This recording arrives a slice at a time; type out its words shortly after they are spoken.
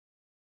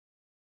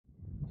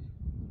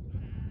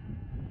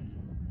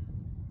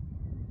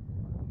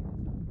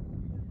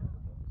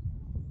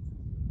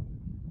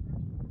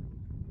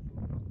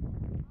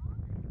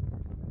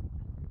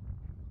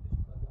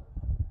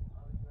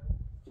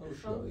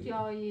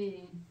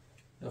جایی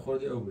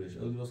خورده او برش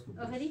او درست کن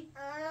آخری؟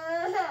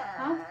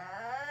 ها؟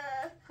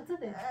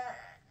 خطته؟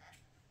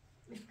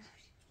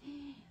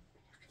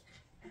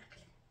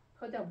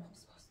 خدا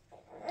بخوص باز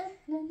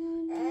لا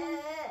لا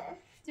لا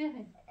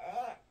چه؟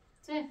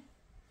 چه؟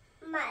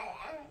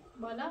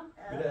 بالا؟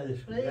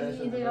 برادش برادش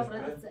یا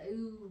برادش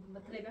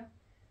مطلبه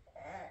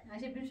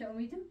عشان برمش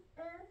أميتم؟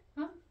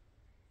 ها؟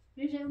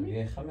 برمش أميتم؟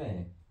 بگه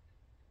خمه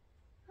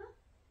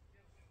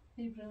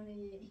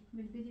بروني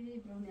بالبدي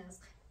بروني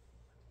أصغر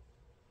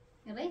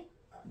يلا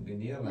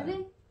گنیه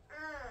يلا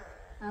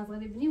أصغر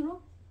ابني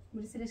ورو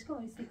برسلش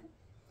كم يسيكم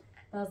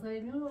أصغر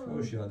ابني ورو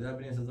خوش یاد یا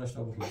برین سزاش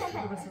تا بخوش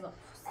بس ده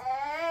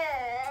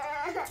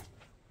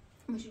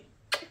ماشي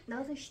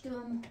لا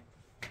تشتم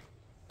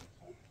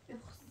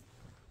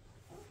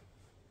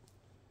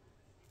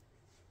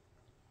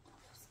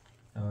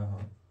آها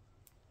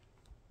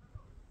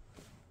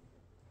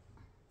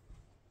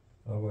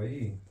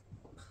آبایی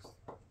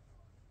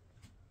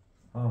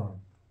ها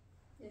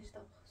ايش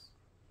تبخص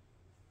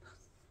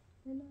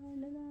لا لا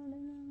لا لا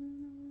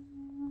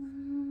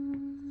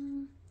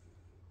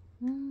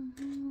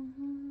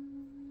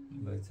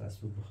لا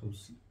يتعسوا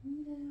بخوص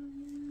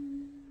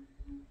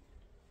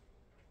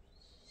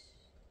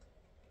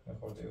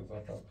خورده او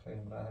قطع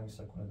بخیریم را همی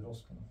سکونه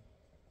درست کنم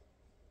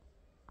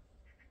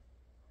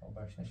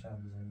برش نشم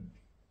بزنیم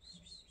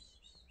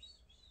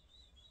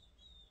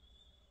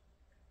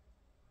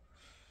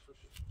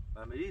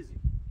Mohammad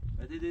Razieh.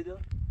 Wat deed hij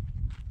daar?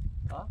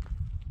 Ha?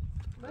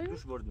 Wat doe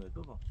je bord met,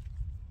 papa?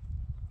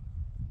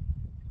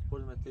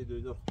 Bord met twee doe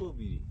je daar goed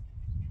bij.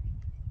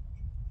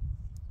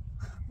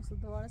 وصل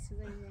دوارة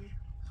سيزان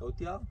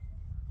خوتي ها؟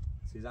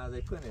 سيزان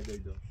زي كونه doe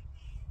je daar.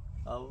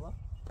 Allah.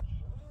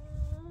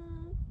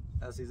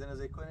 سيزان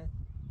زي كونه.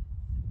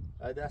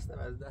 هاي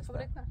دسته هاي دسته.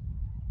 خبرك ما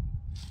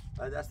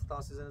هاي دسته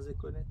تا سيزان زي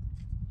كونه.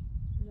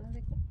 لا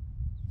ذكر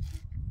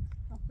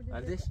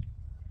عندش؟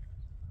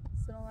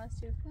 سلام از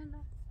چی کنه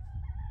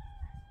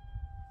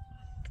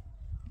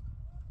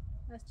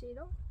از چی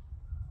رو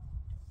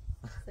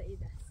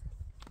سعید است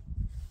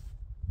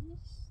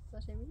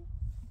ساشه میده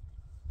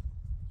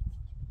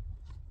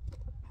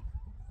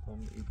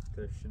Tam ilk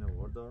taşına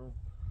var da onu.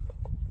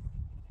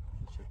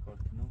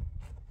 Çıkartın o.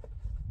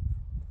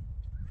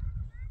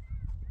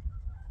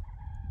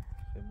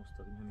 Şey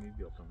mustaqim hem iyi bir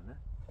yapalım ne?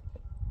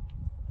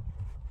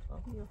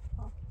 yok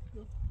ha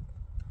yok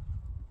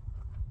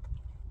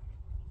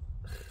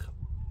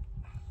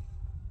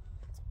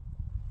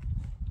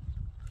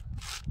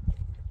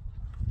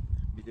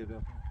Bir de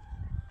ben.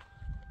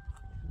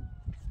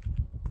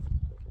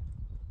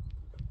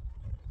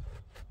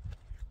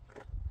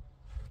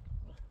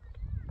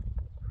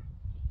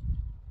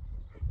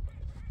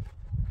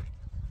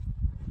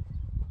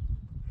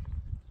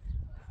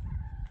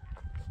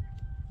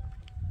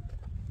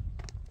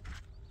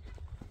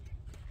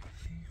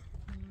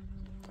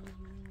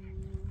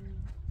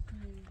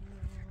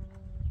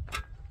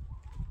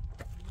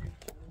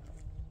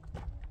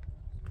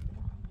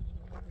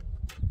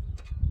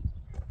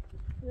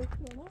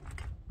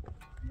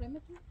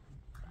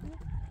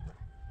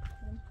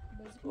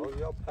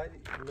 یا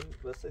خیلی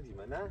من بسه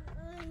دیمه نه؟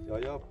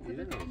 یا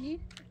بیره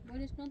نیست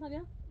بایدش کنم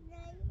طبیعه؟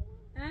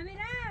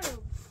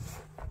 امیرو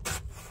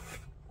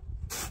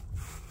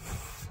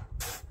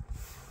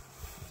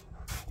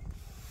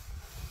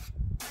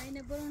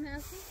اینه برونه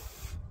اصلی؟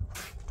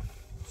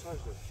 چاش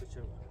داشت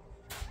چه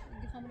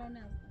دیگه خمرانه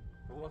اصلی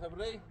بابا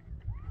خبری؟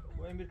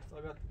 با این بیر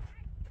طبیعت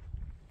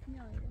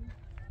یا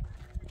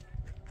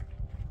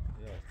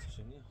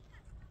چه نیه؟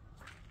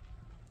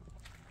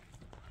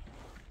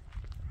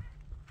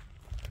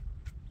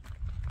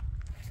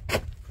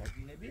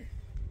 Kabine bir.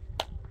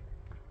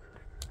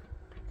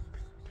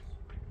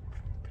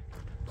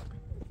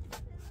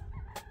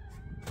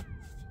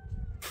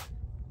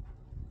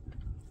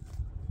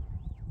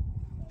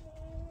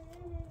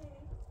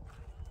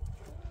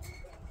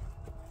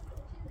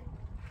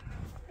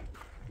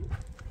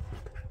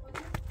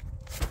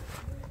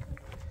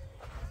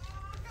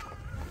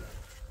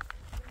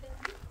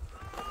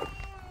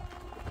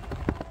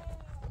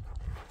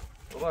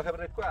 Baba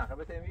خبرت کجا؟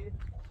 خبرت امی؟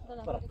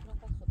 برا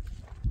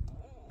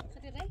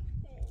خدي الري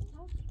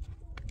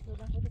لو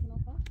باخدك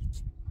نقطة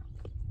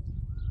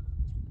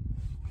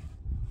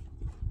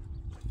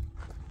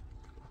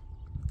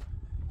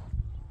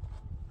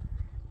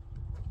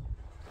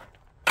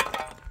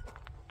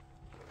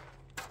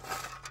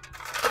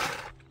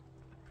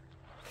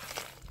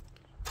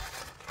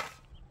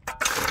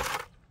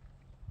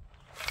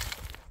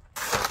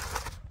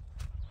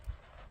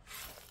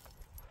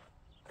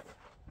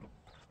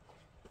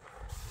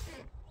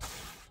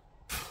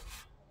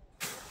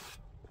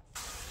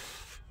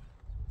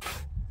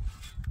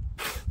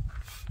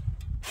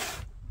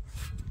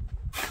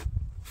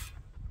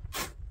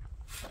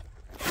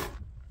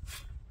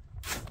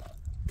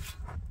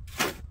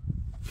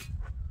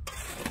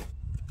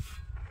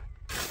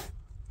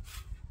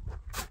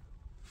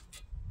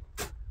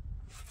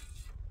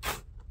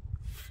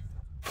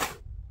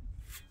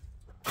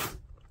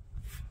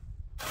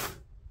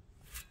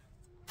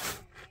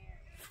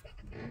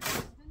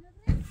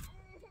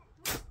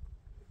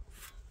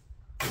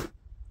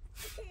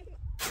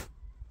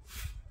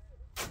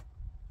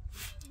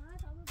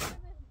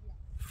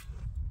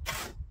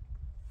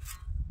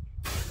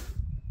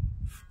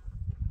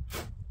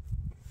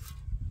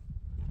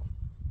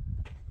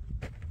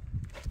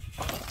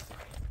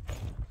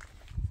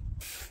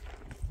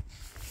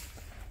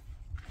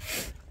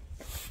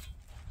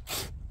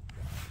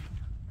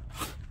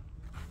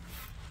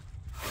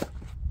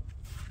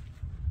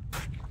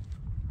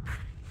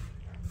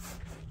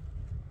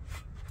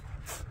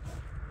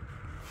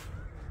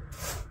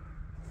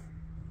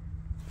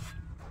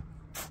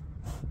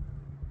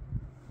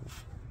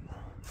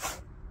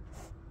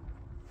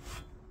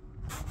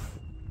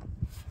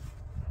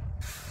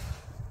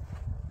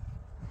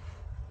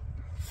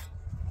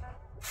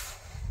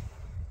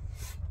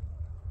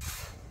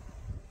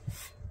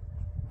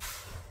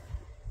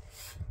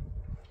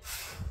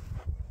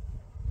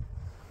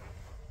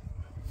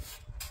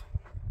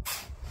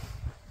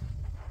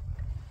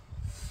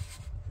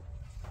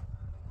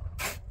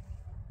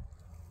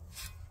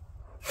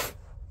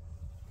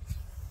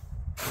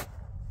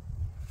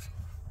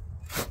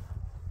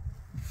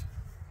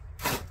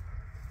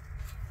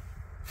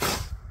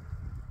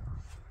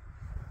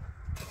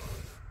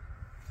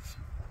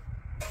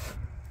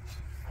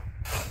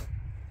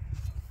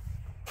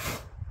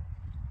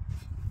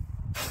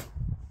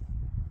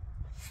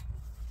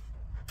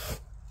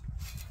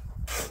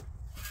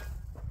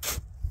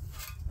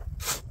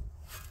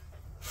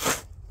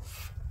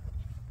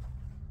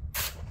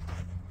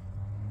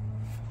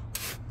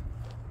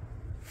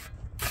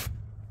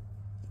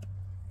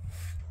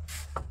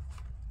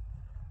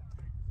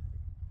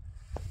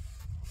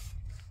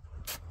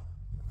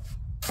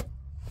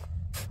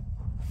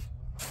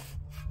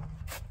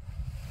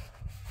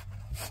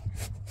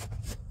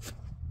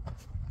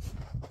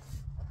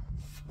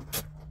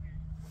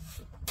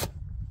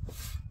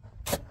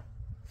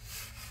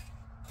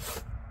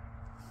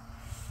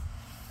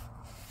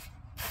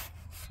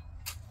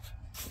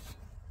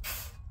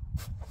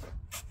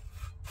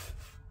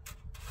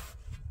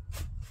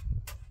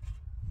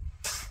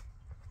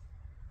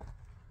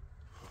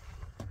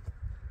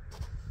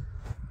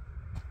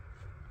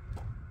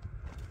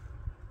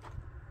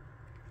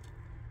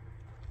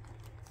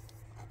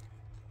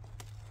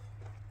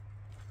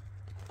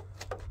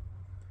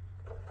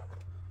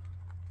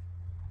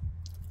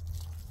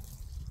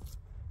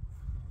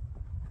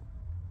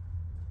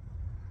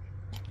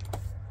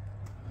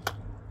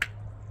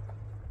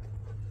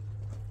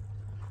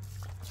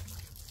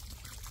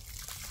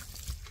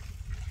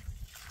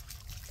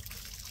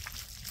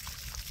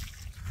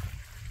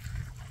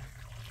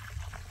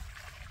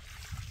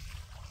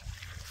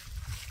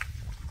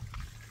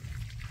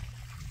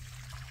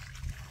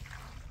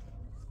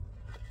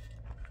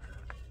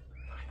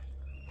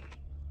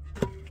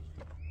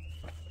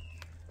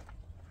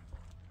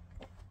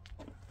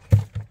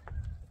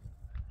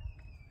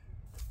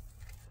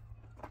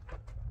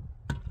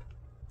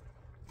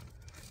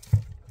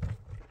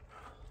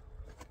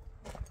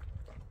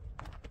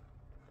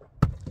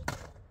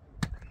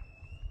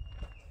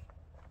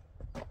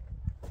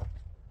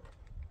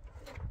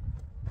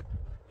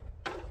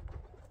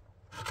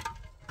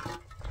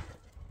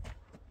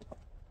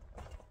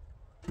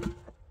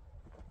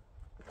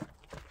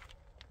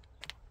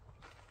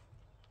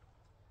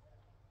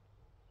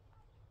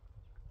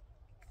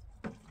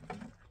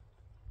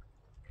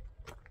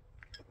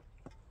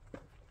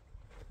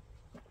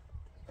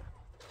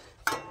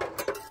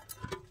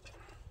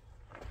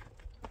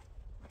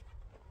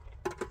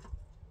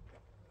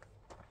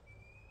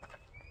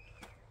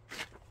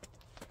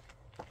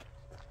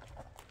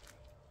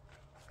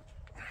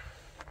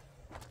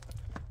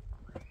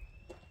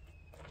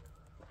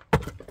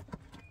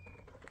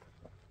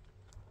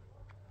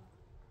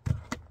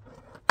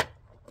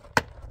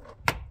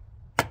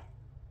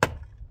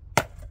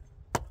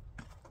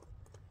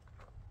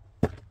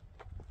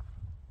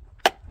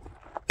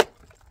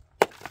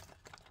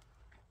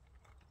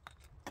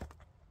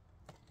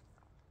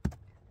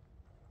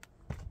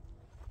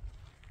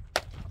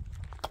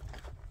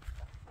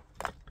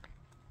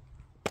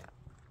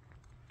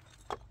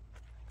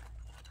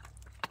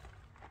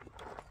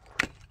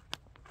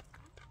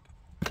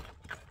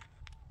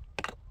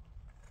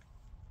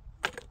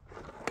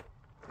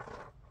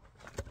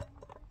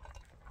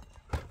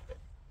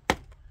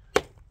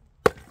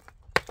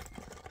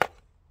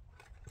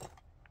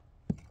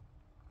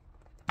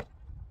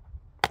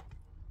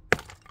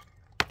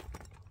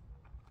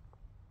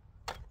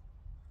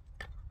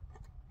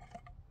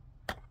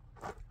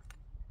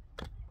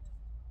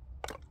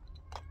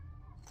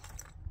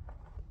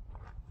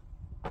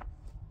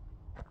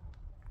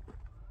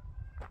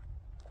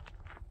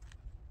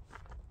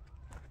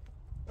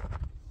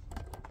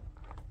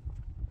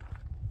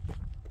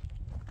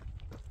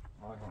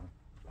آها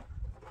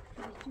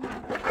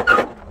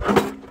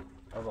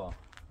بابا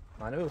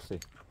معنی بوسی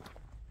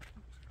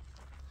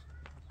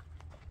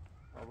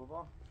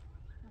بابا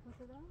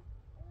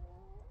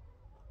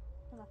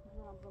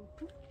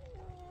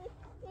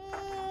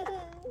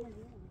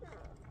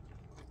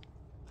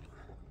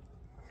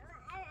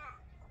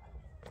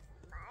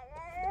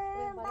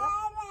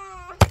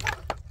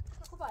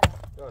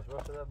Yavaş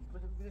yavaş da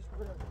bir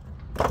böyle.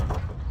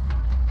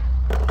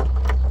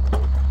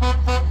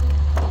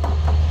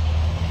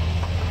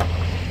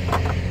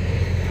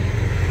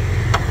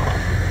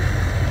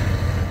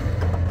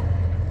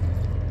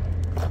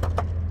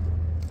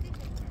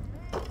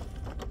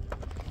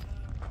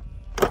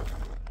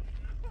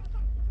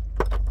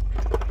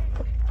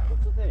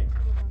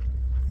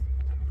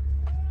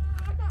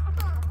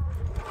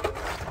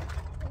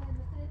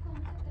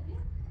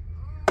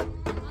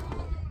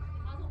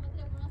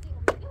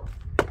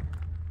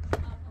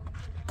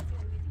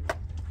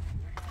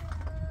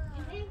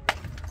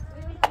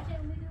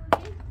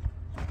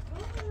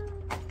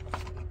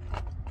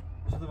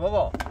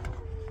 بابا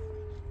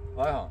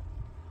آها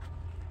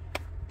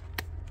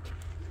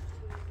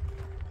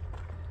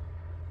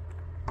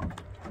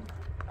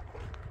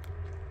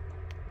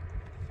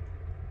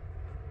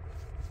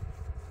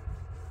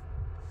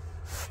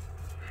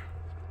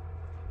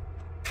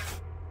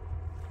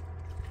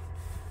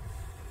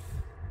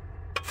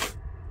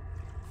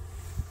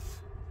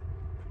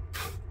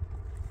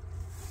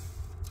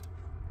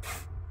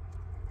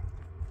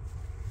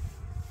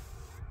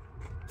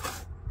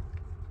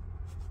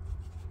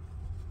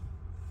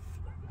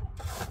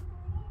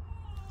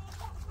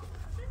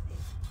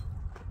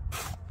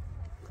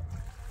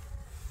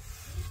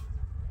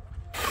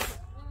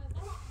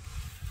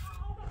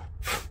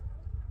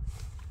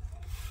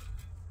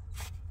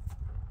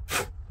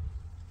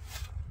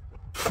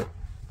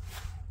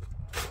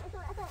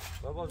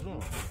بابا جون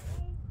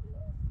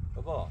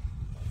بابا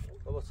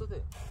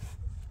صدق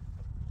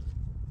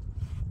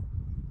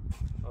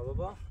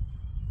بابا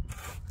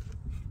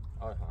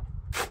آها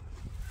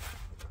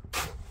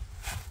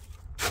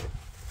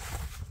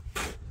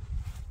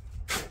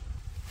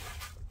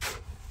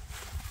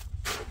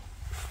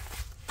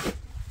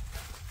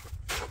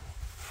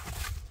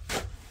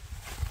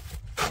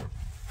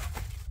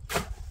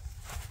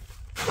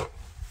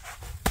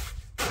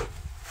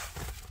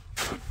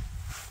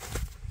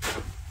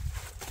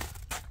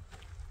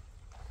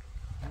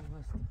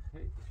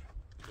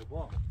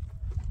بابا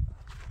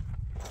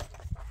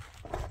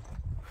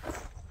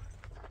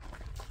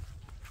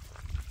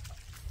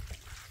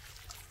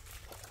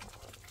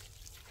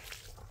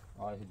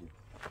هدي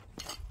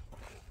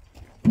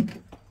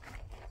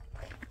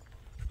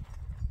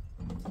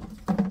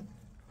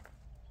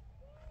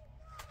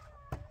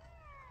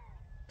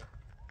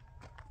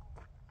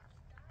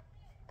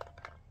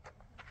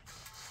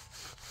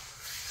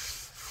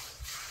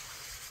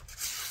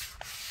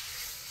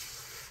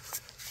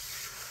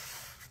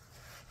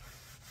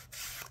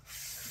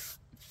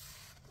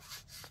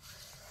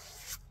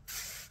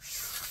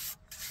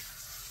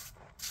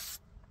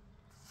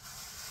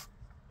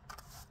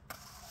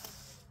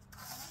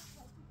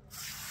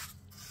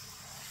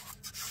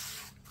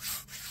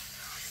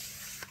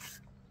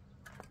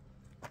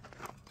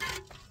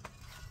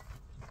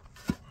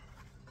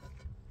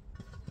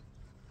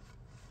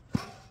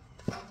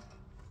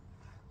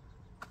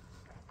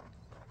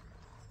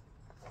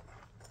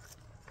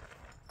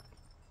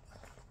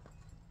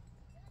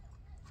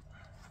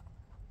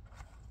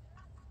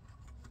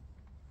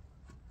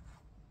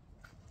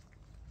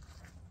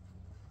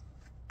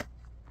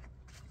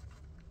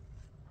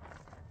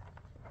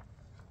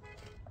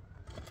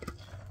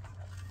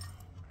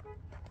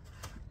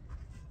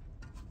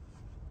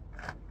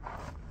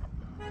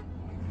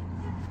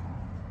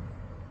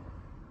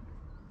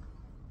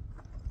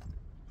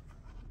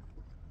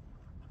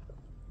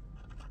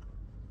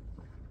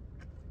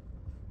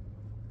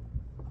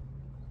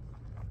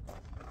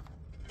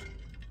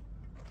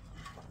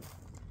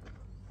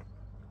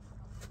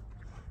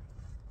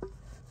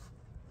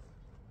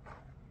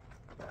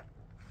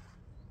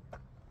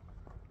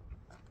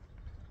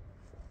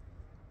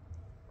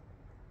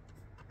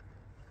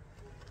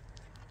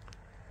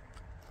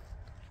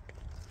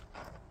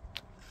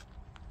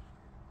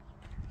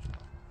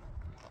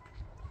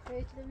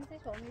هيك لازم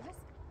تسوي بس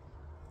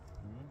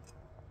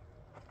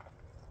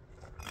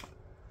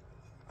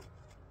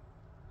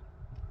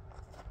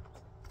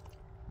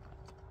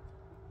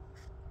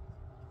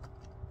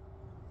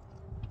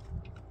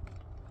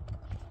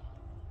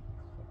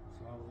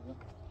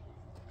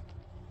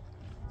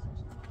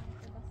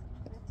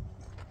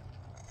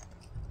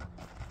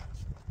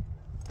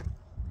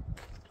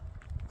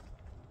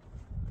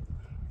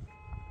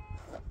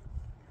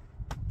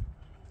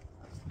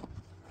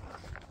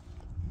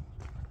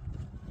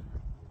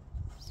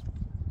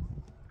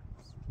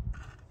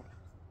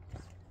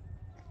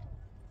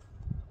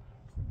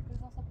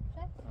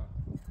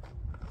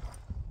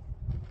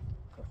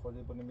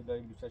خودی با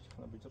نمیدایی بیشتر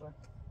چخنا بجرا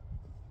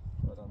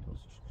بعدم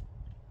درستش کن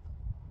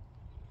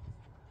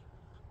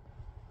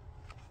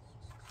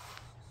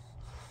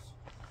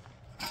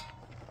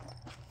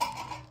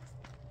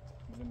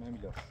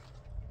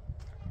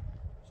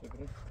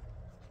شكرا.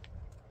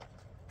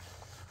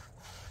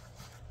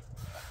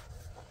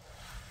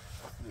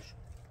 ليش؟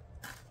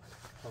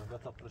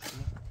 طب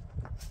تبرشني.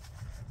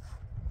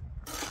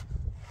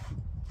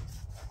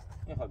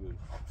 يا حبيبي.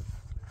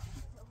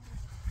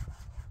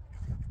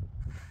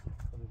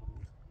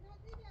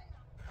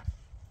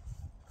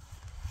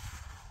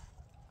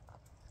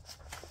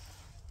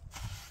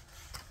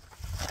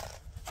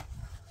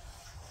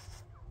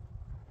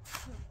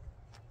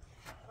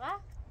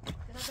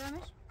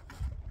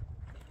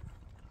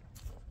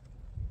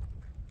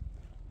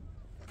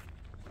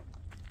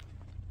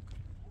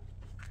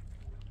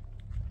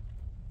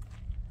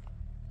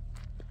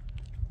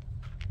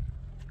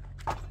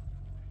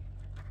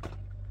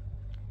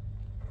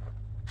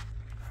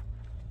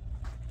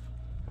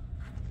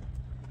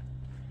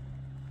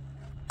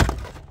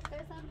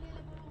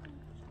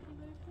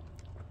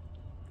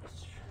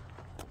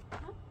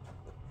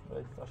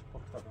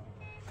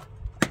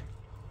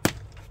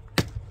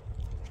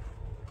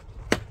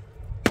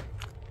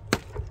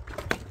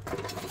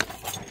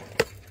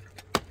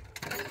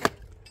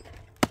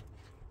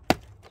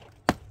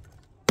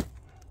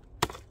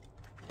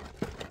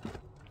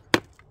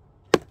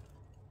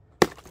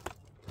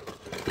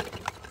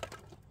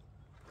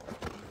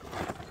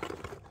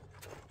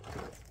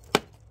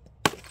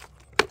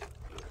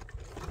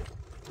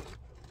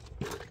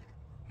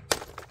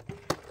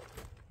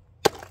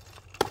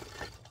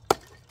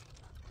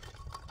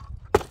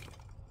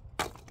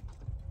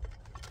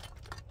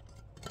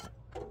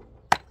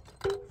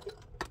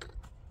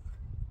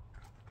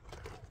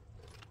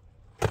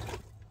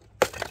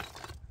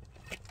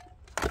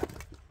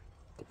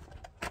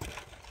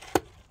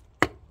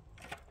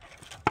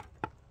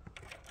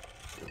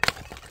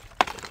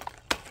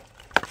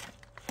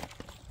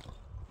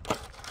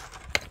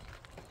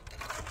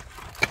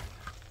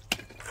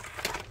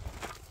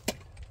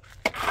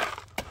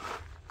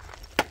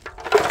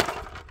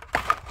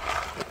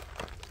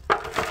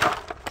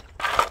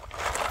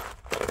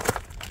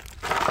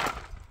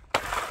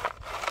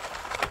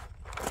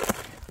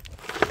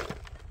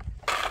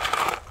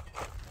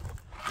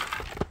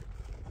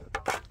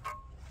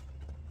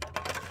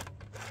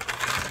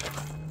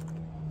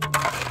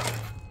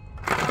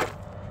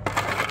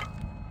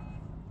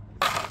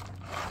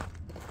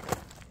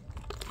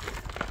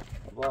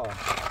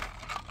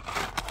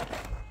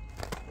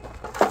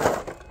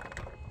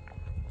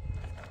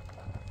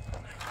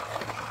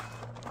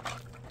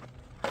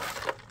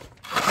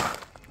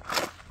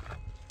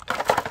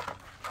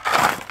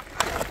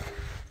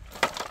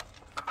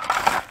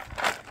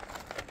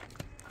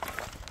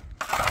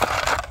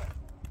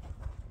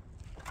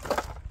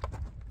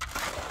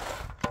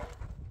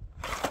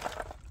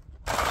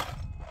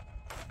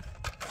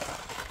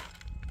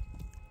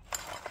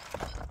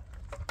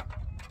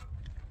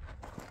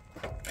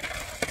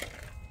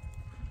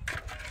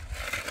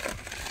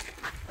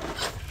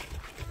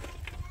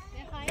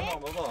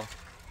 بابا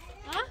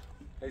ها؟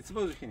 هي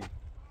تسيبها وزكيني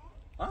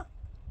ها؟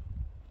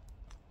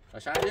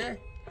 اش عادي؟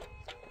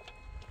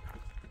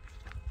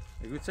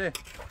 يقول سي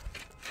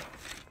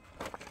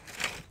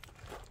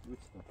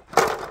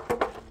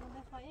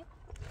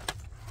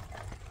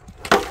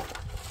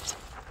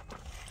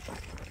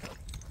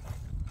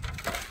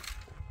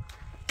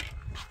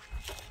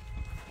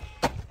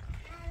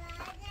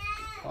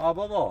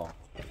بابا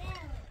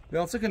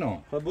بيان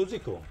سكنو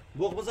فبوزيكو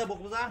بوق بزا بوق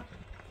بزا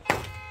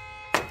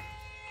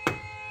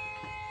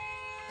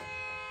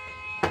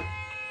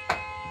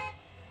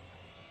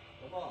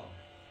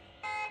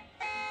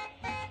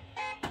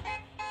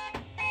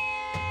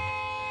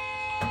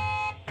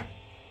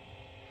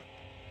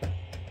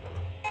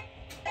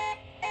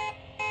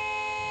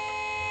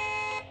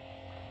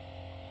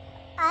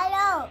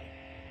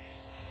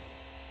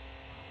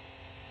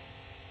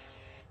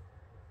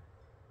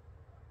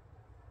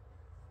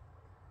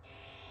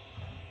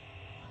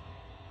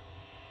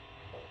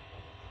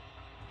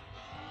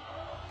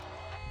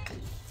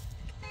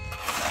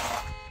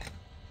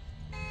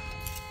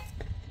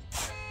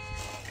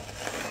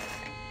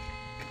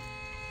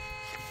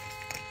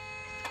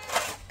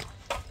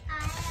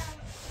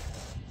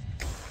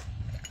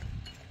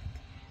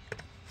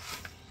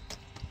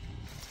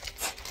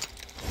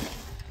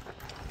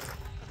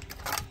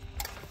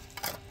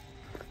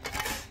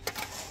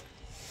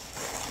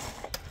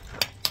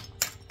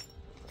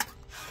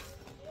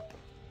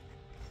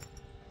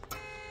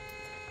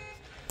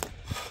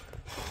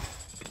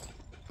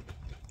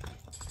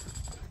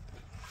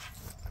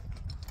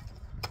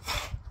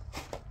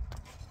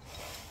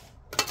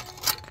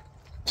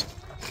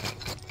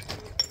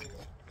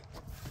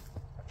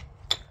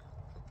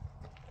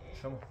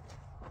شما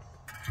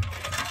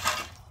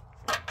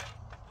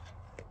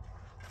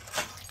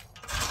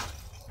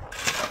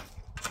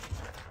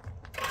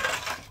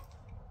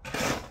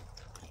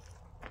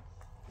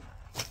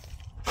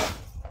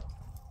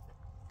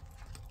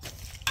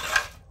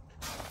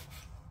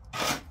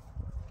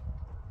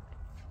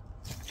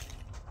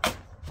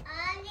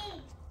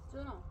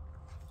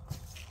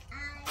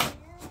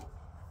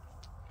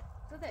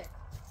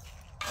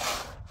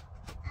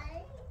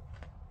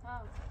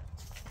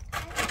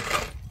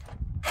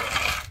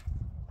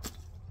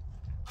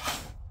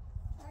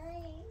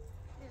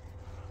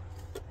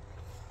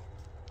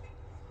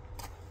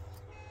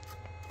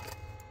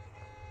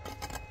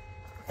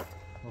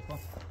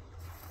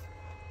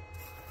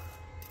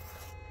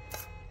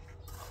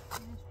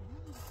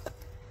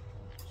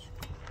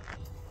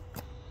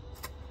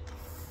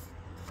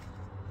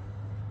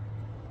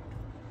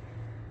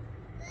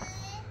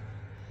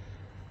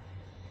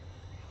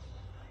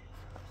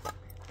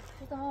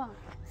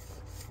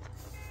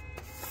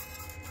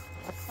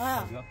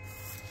بیا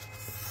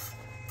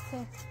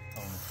سه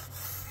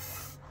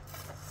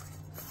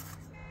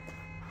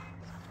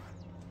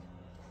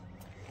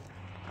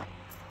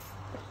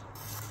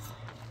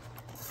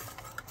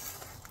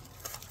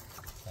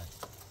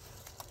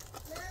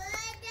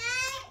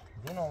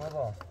جونم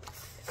بابا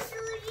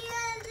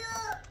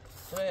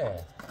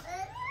سه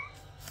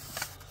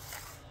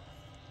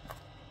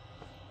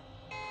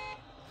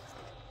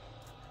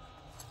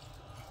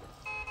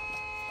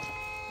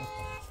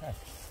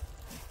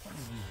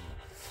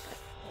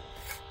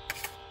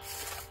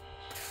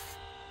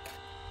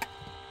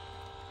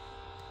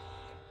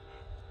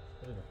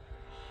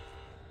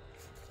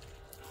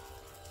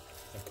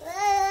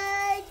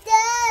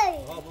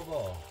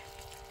بابا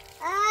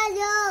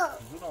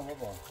جونم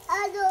بابا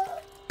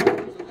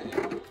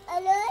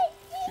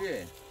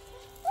چیه؟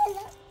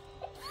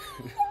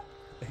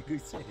 بگو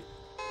چیه؟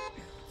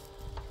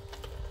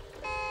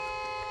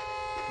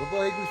 بابا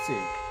بگو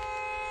چیه؟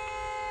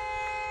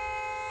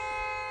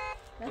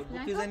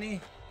 بگو که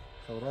زنی؟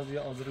 خب رازی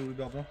آزر رو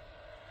بابا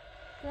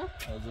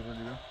آزر رو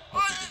بیا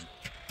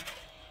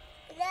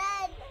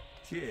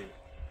چیه؟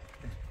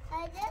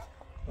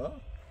 ها؟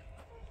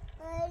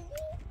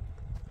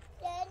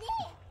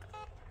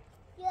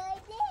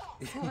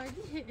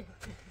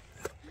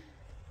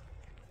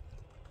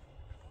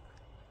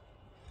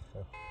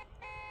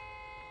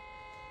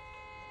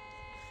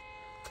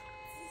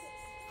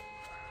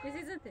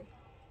 Izizate.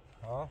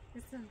 ها؟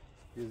 Izizate.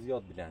 یه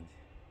زیاد بلندی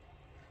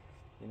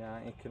اینه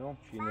این کنم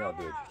چی نیاد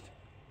باید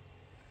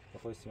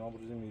بخوای سیما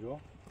بروزی میرو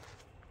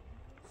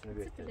سینه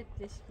بهتر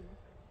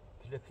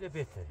پله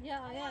بهتر یا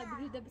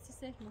بروده بسی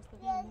سیف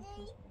مستقیم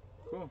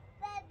کو؟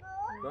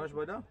 باش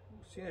بادا؟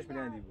 سینش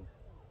بلندی بود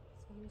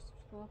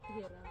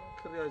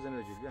خیلی از این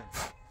رجیل بیا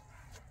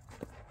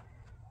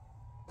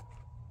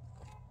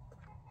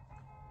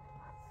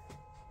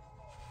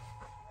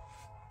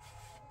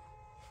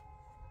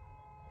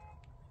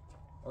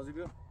آزی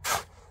بیا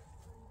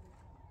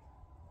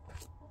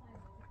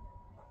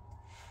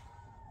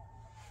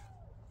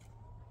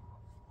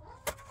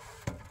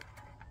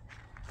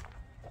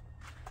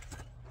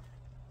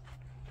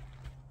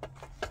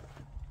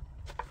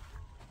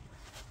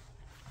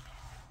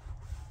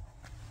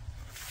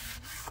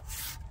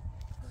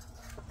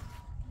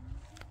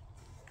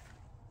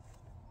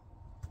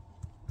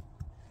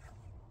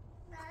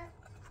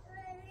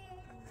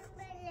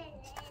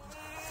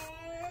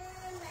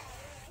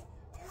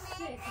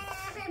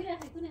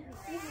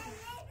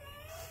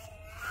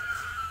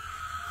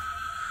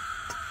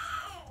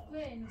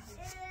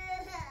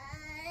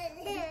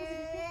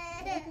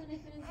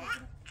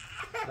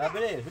لا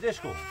بليل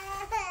بديشكو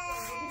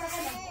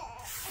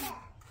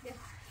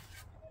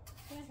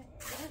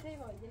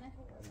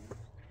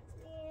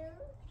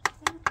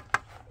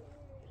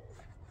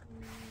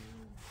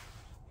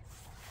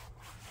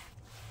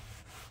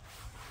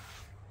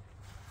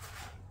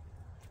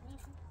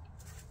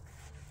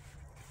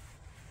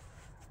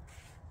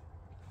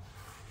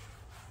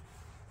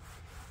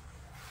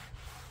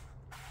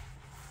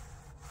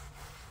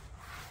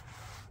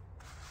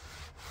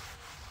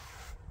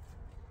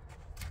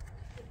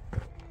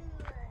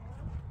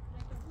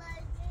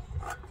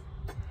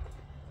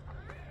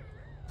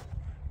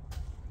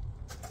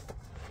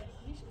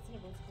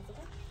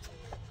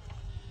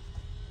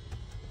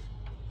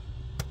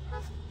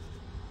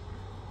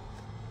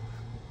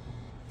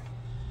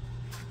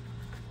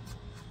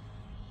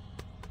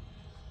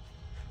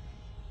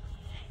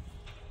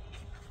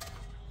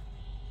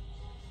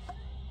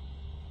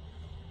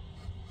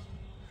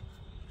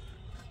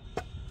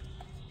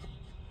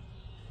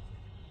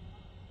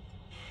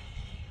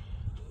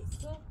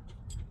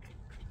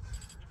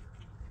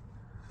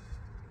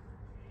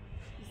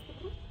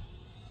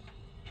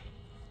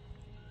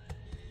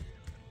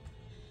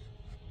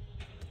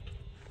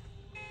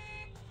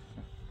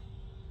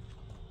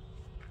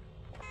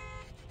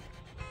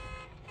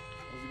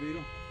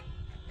بيرو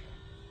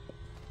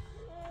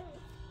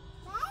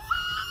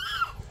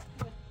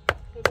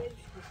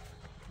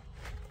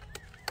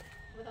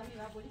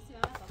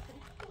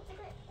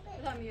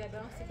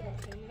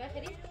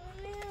قريب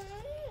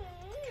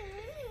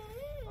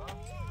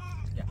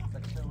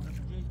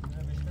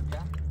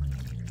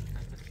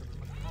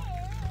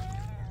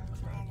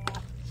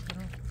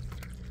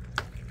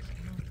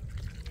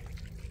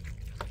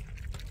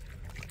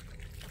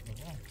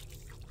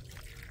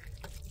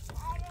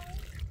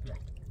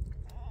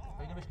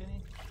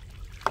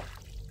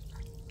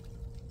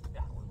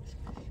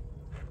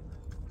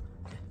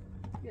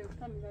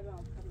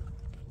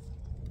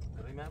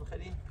معاه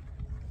بخليه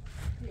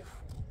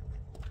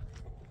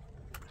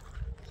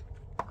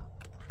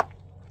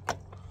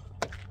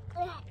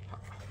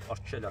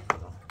اشتلا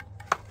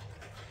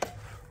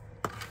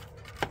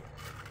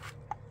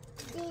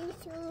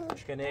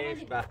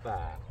مشکنش به به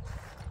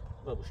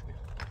بابوش بیا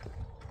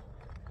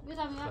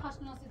بیدم یا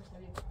خشم ناسی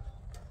بشنیم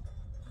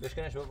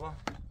بشکنش بابا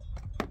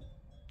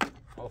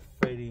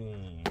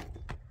آفرین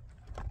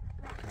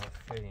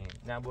آفرین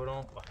نه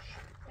برون باش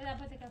بده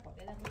بده کپا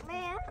بده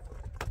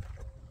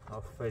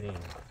آفرین.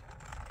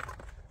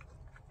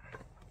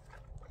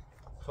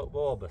 خب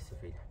بابا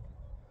سفید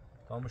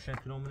تماشا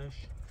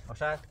کنمونش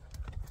باشد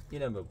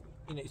اینم بگو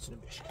اینه ایشونو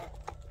بشکن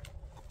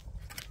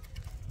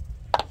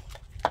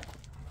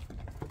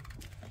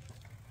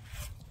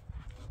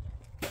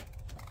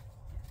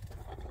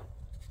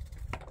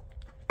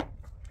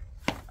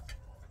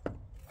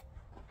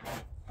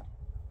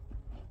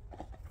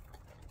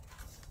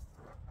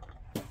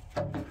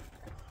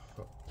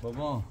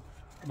بابا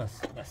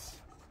بس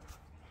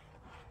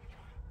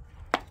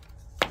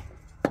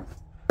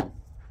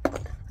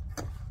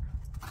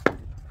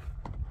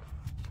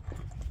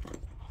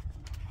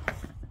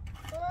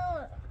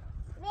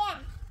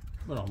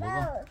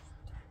برام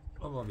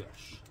بابا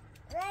بیاش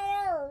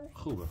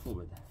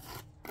خوبه ده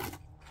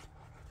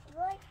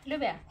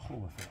لبه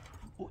خوبه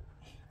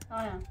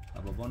آره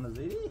بابا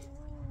نزیری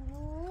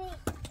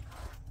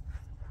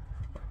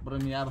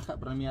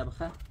برم میاب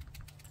بخه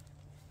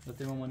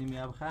لطفی مامانی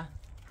میاب بخه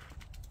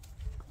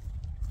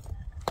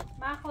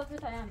من خود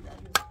تایم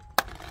دارم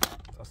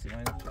آسیب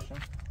اینو بکشم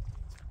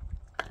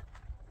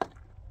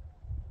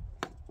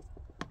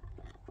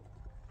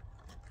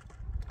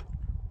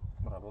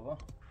برا بابا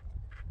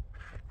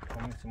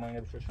همین سیما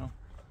اینو بکشم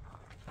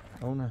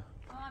اونه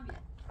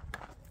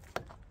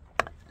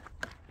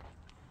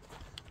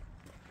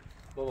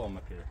بابا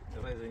مکره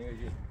رایز اینو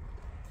یجی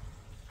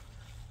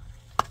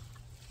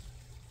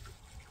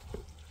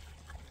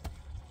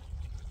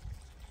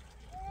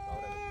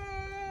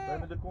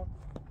برم دکون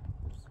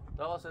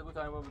داغا سه بود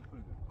تایم بود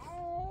پول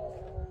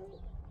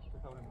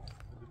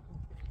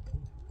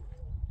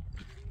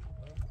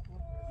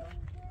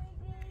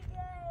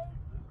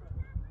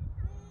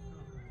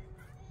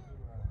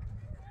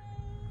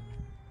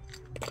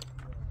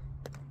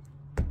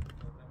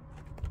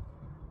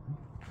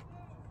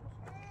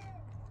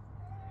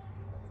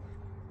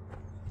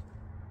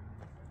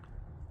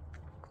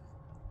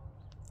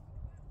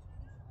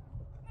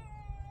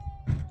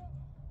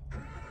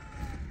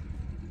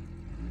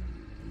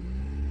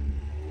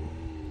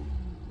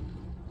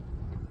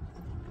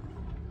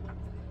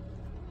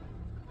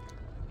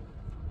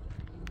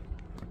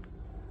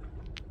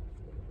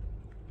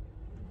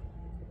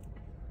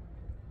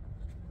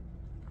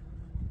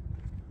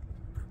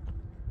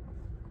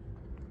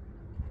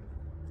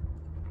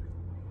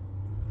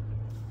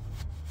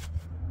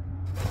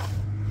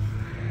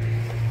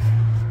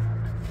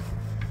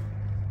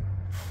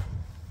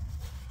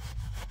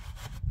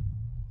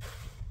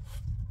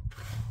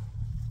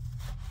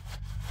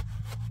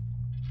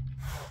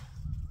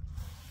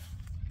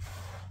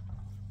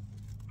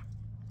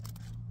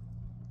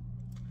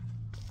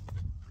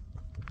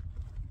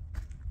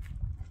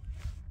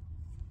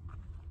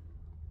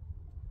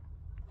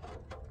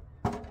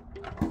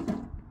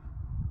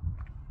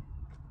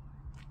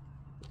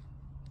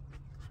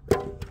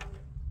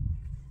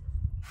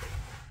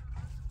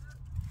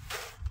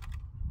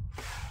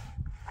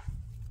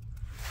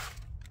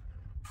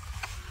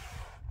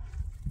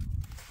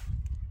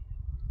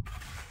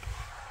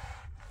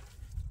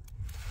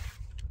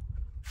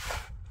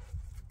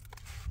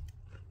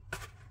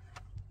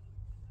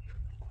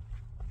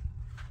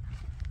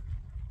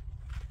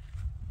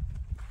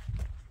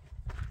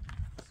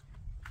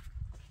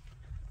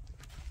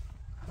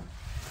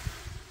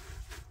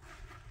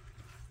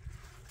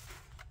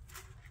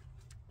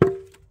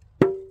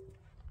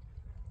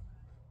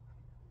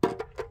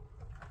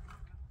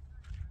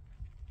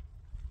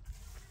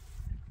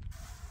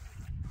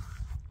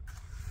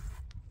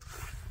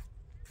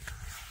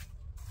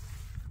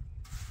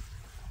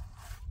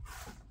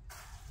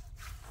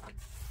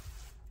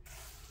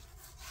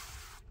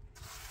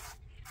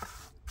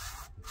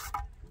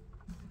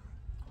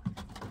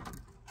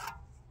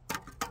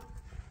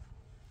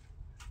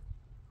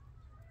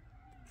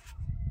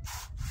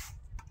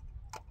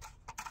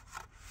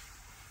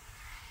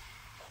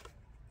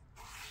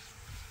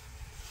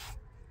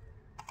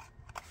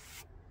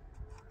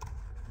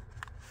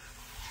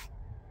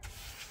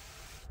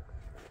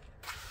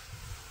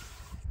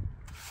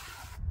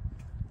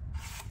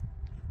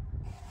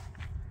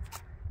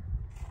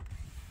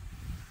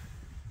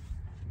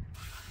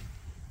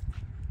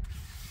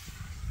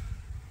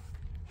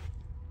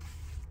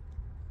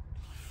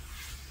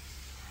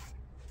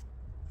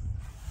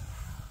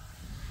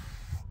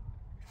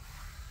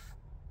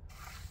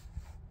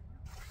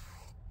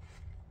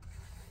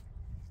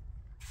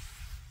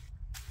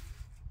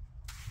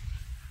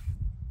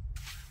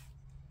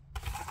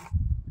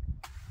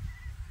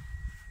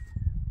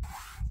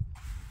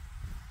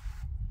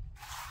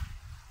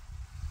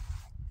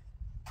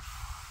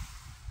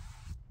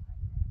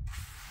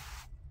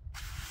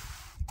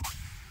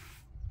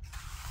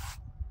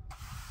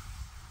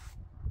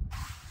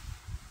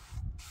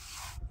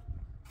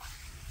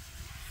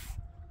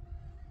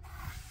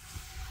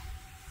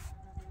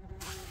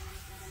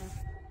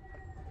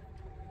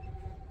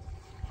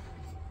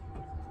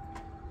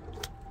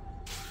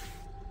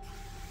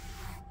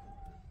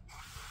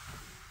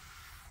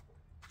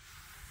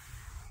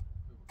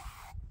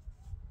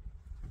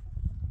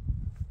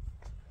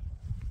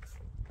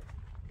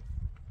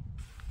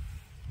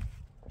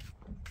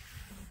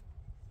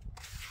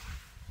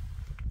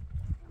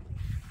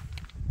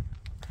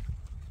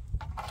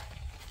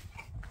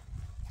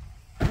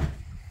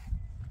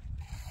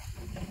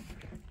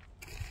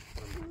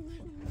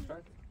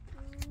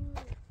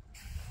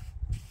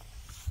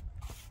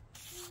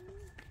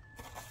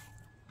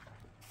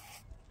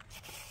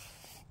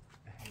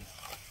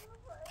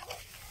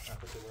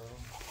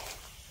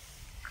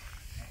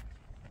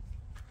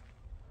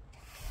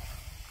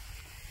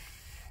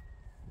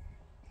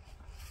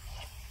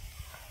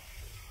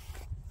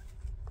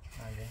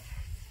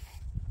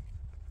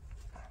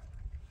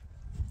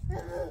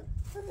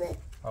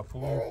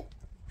Apu.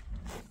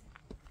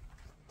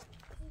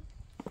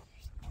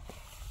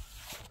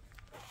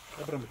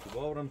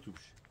 Abram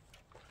tuż.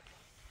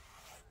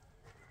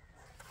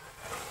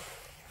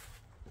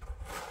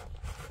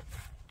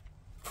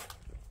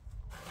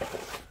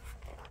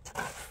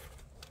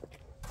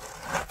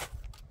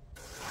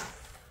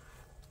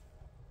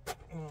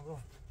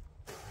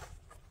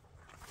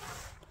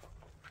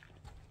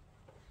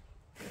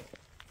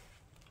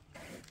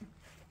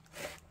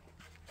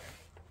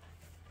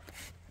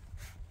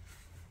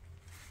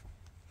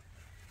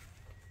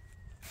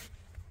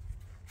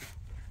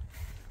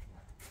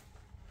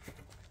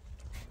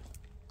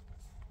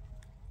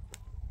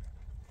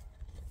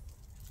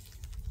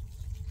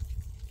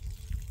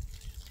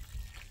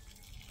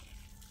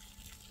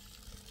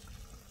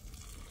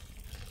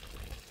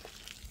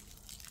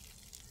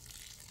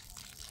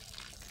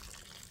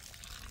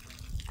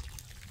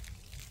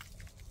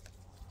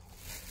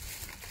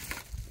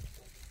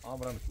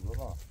 Abram tuż,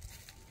 baba.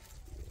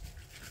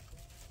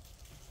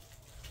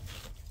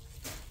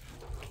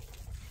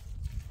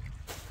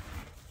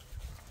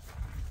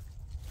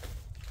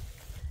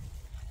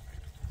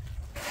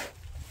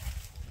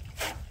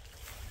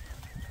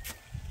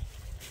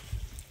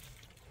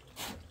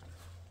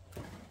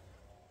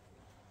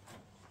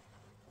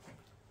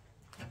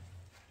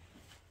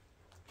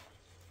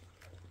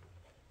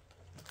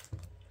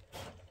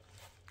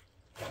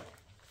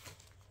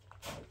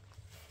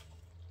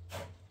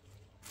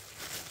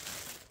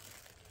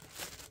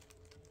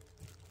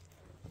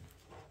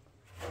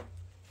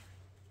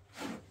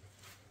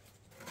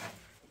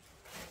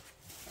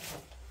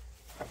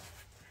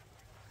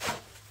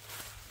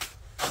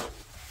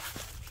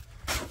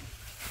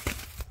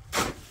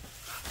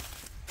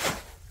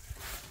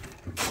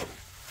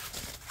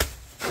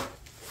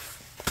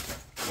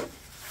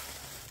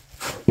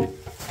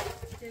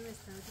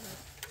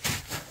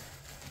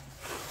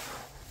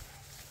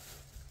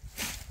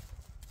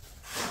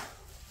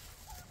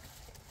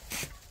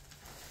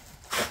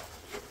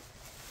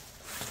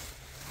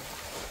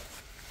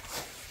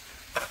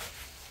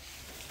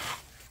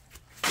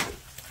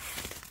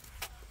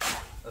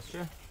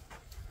 Açı.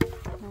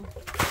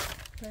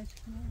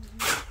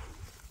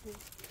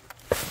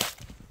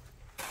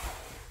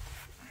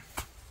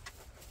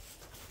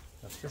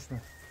 Açış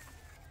mı?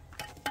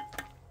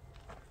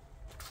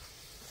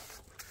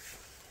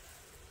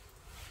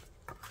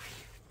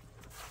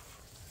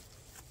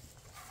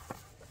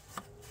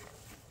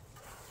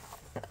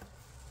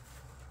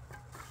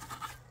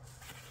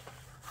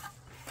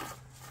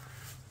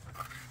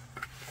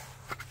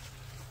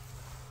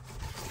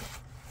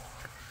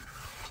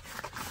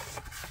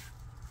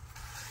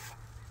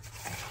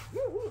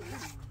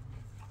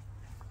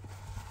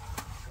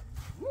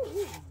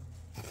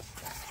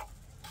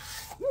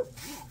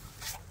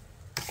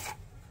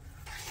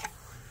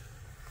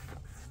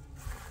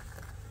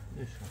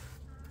 Deixa.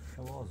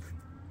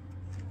 Chavoso.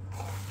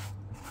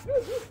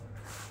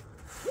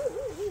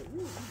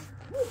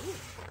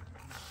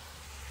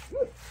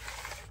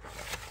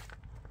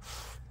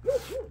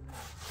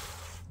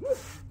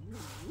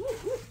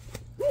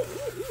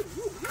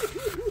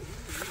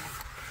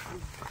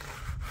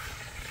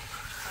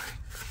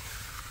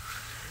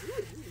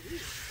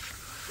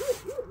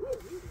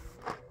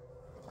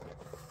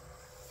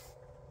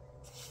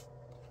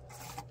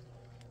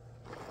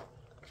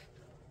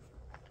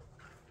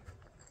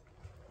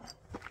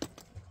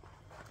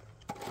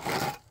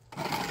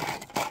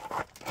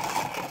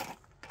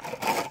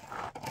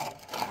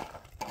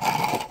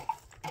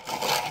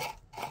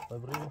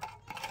 Abriu.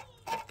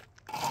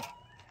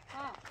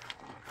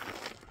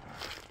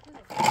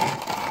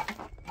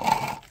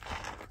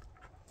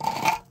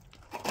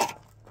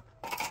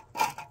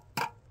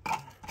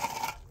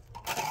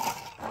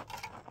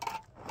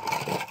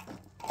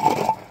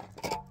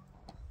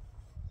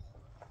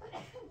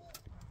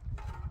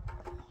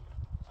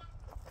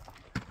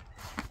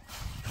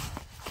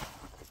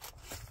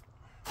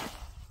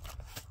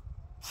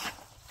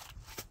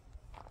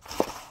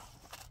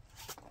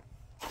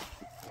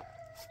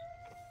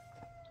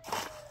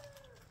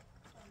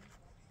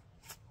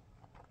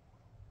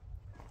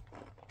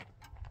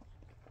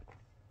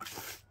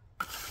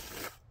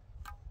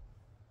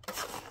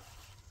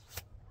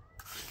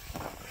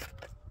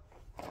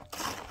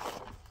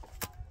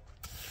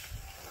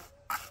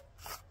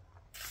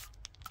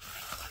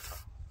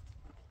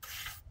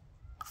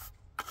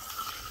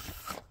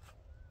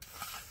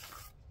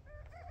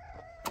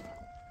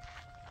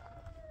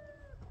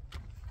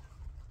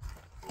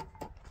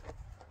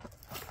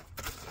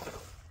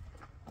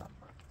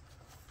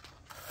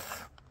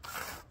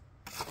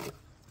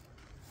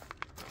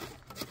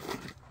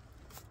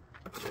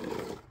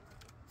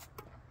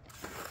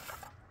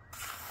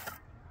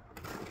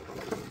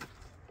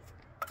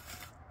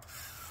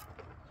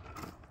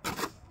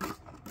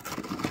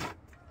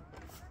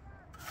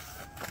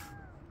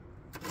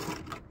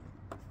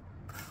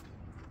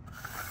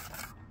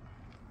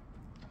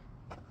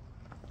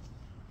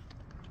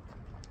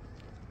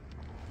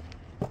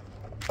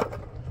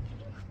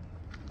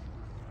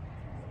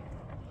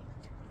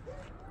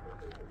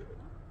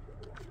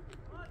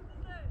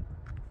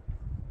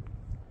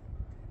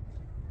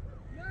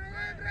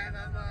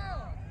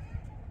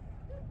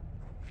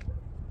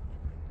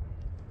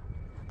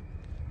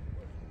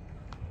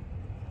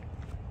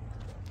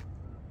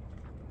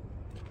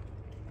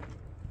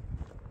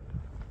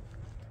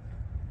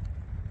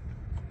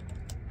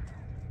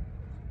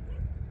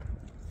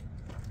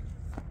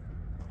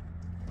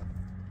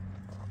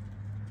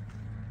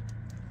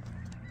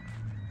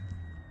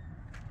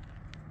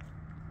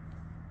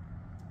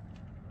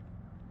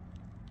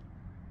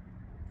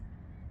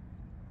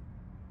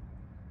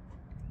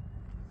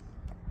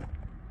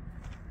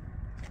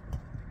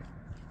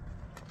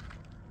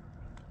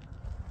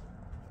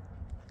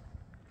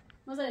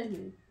 مثلا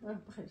اللي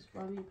بخش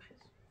بامي بخش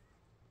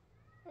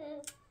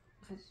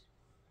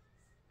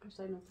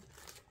طيب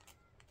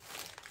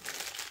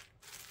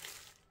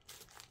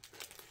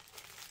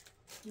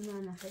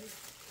أنا خير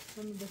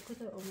من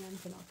بسكوت أو من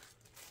فناك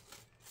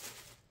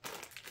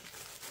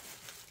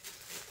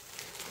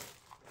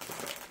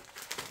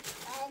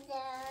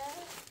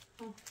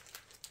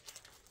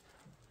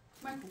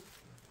ماكو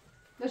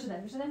ليش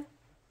ده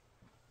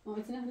ما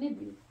قلت لنا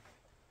نبي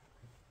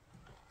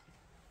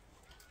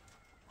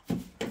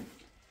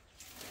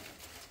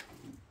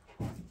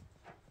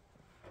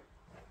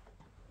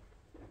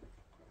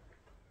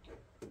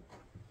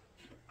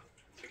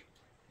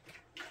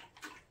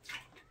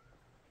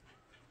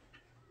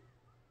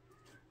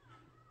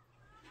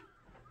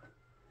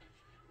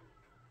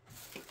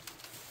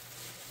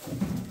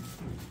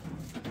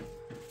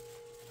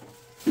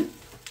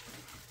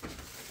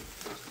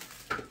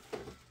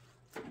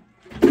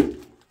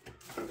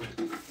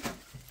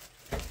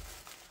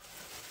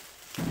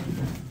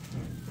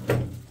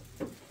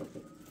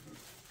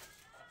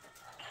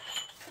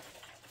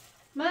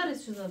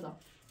مارس شو هذا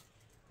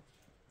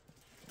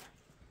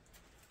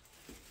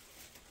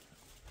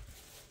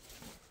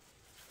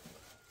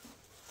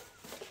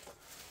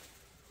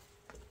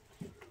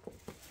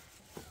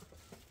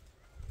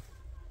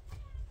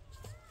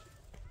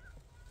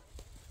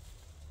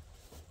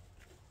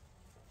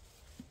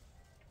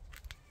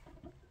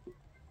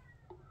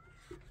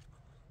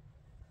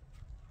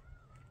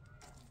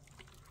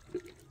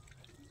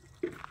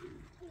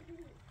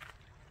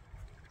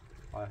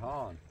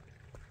Ayhan.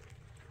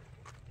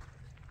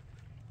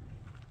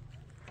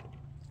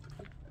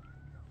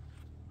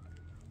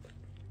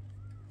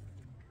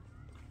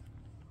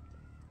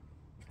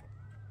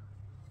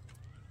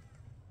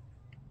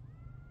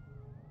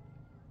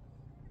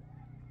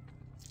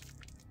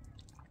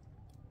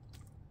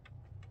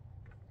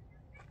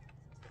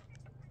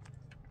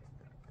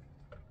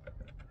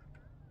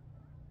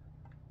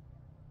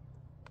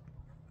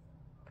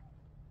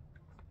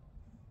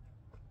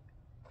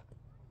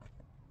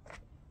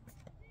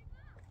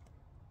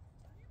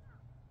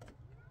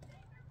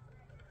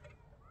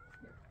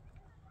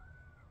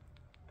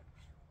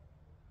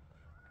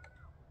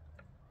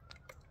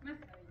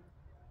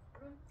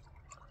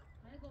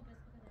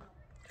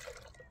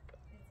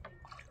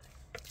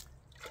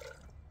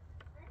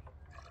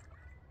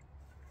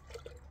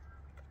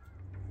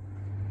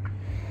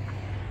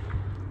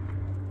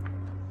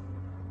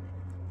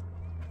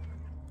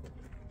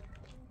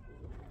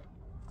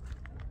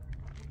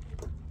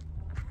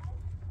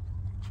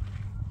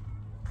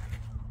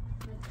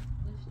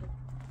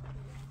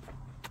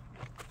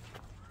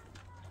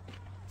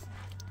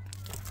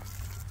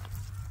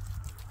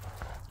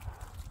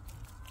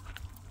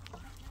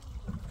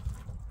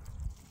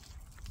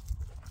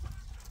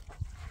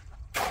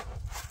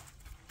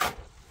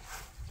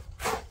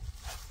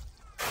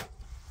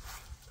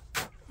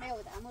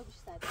 اما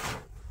بیشتر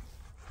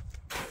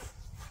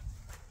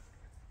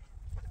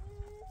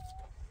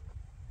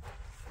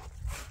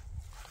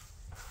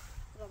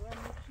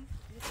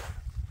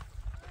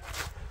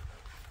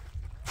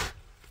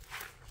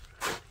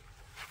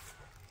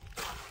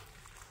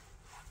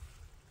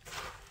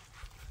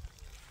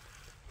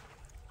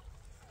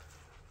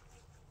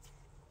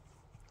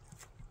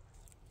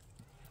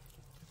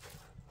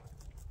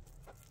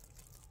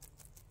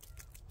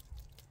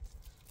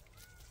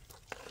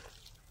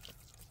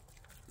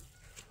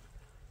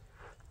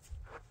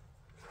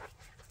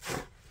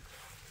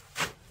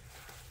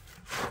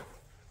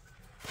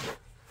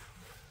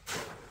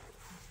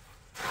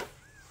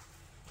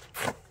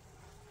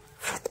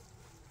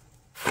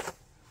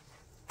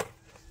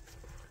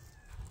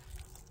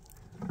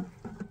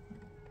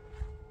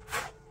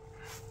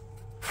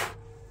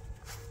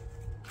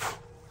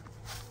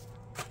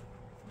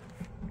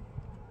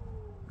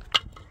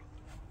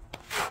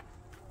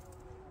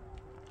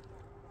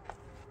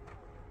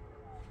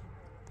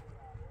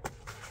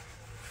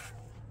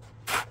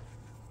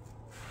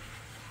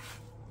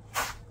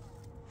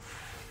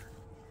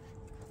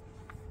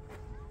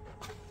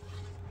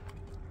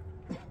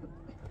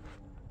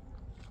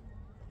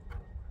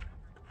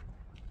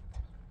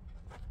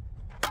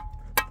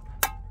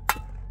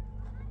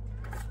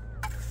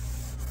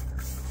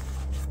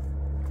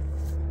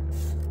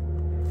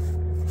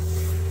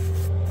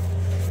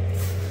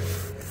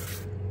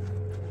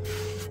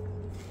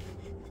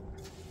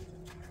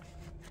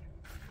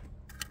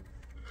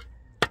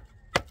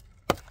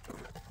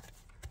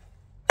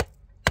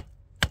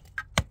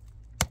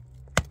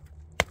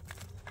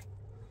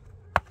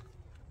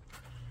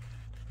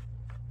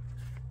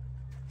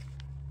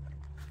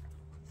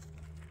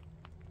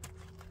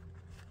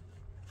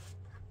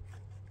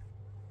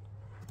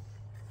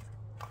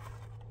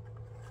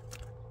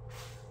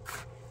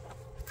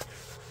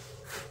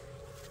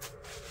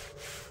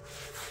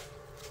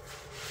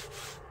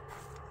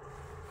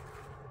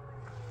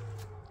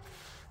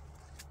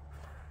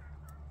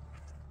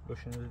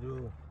Pushing the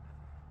door.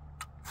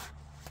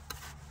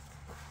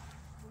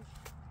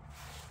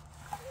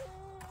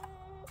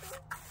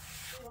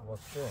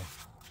 What's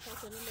that?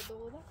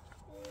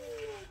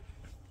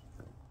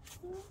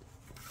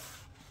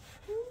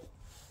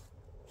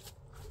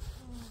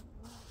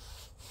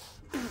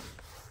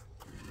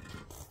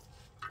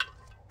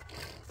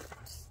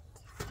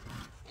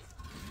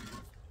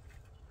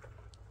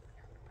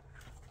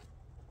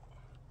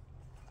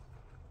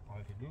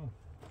 كيلو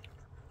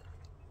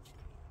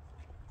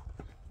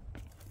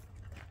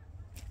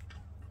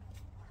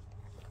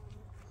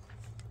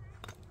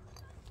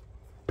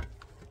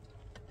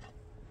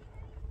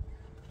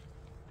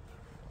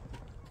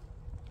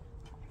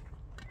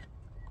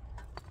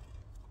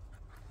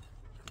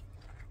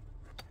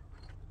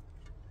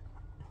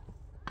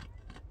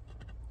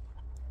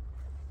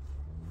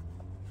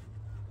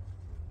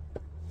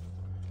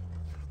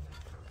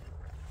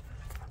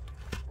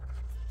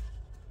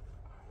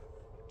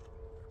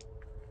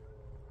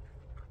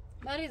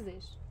ما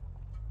ريزيش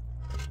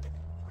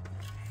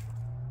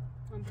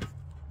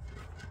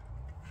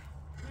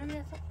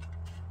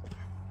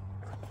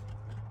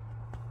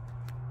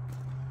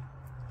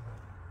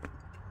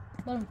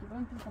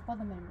برمتو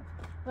كفاضة من الموت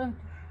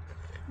برمتو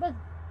بس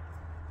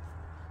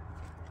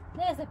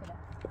ليه سكرة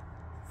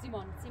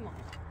سيمون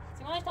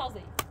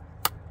تازي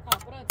ها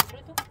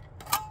برمتو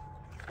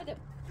بدأ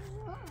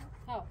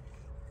ها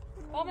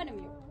من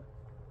ميو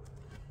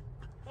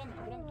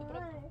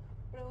برمتو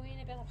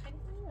برويني بيضة بخير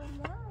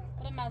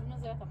برم معزمنا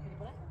زي بيضة بخير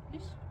برا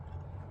ليش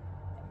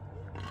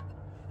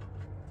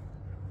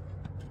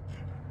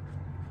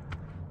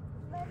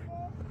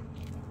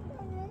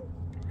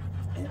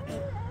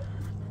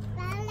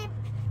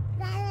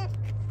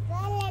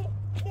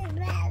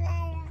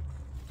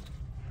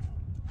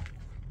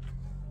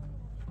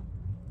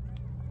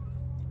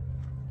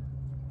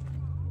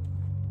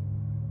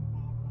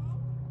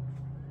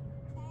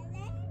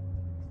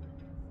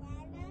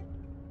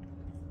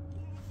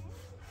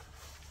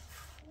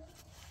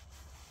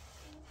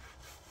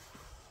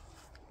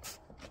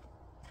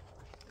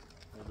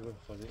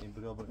این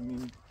برابر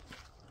این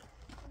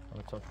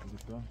حالا چاپ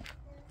کنید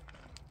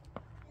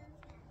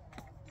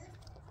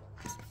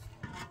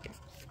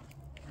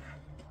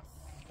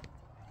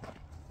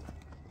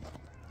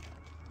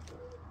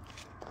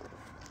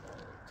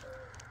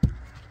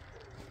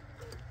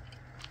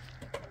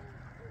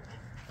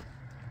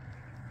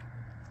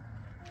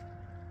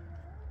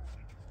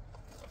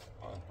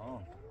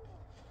آها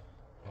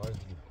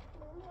هاجی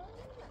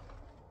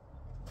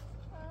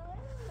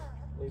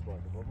ای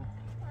بابا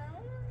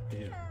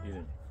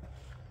Girin.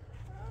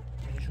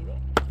 Şura.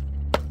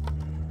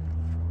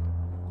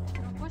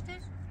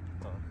 Хочешь?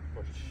 Tamam,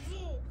 boş.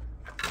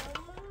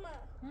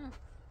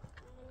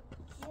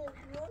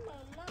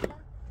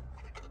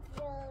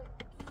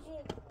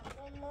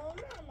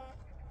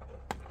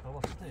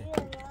 Tamam, stay.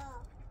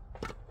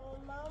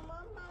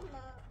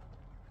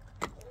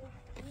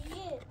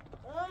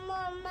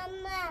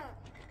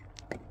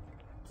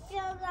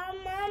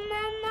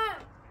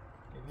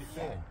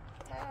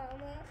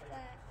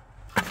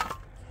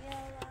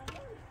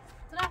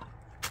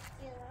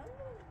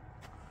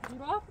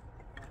 Drop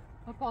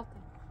a pota.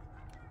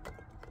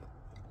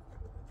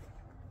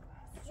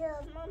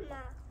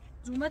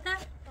 Zumata?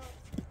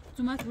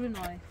 Zumata por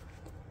noi.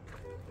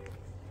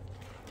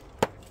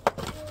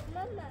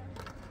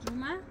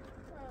 Zuma?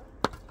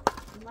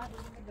 Zuma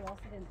de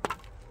grossa dentro.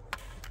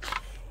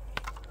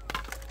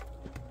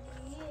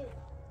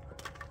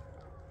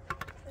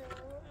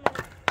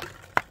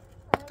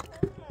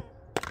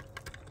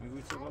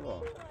 میگوی چه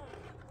بالا؟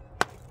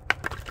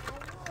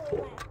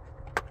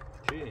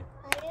 چی؟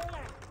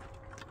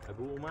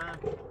 ابو اومد؟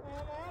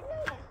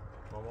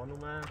 مامان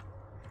اومد؟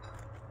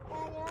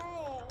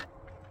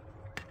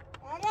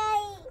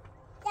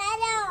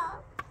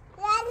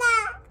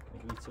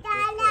 میگوی چه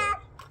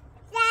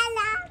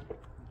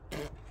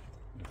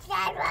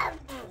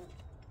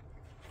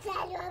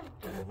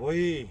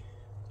بابایی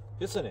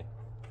کسنه؟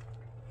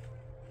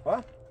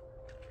 ها؟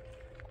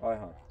 آی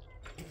ها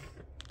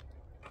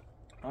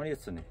آن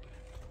یسنه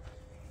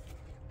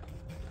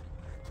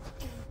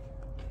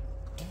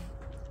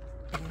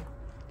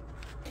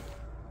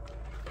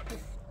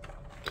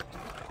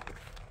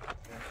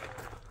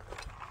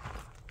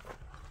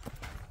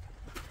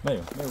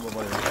مايو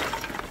بابا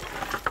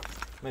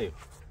مايو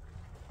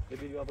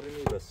نبي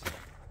يابرني بس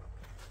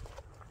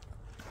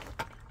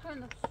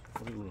خلاص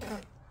بيقولوا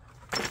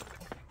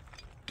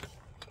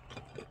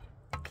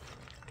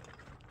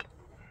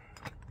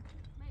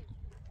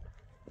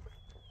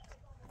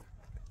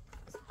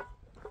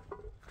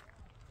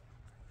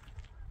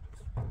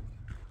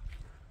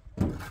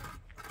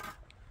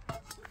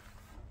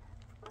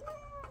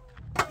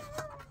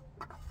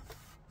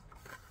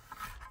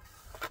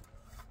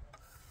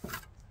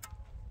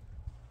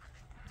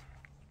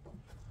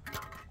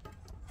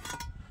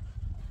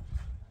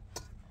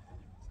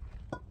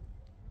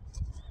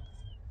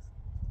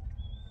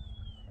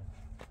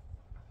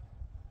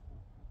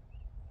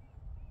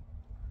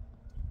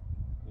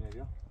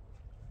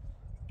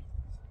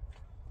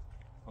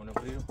Ona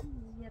abriu?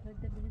 يا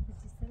رد بلد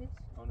تستريش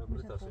Ona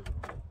abriu tá cedo.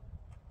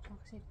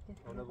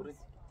 Ona abriu?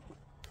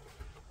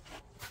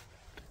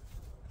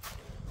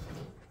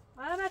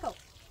 على ماكو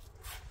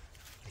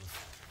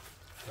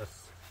بس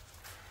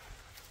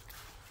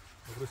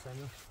abriu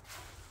ثانية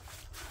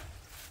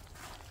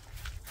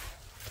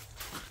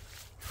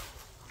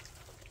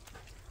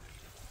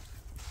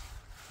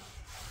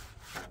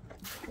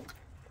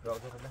لا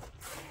أقدر لا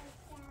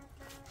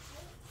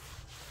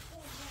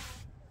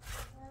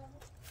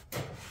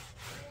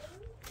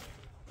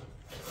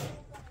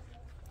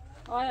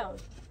آیا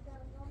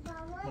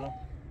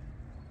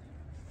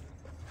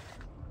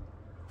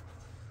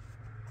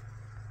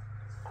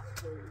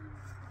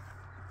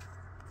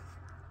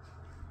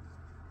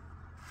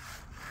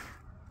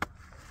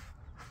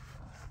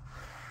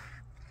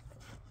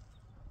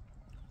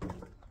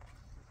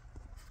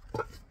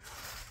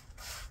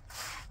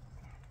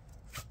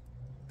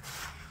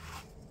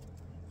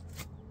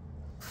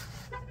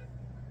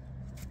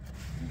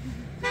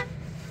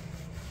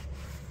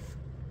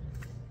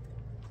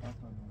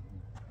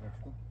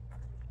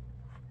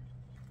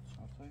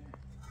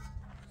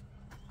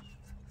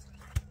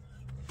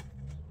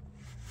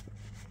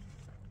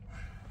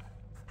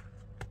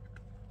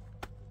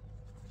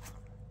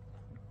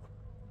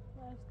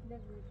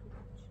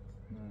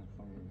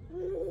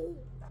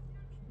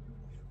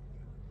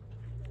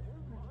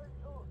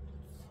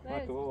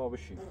Bak baba bir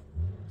şey.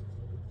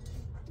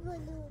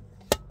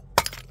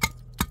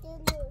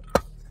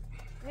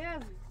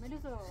 Evet,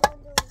 Melisa.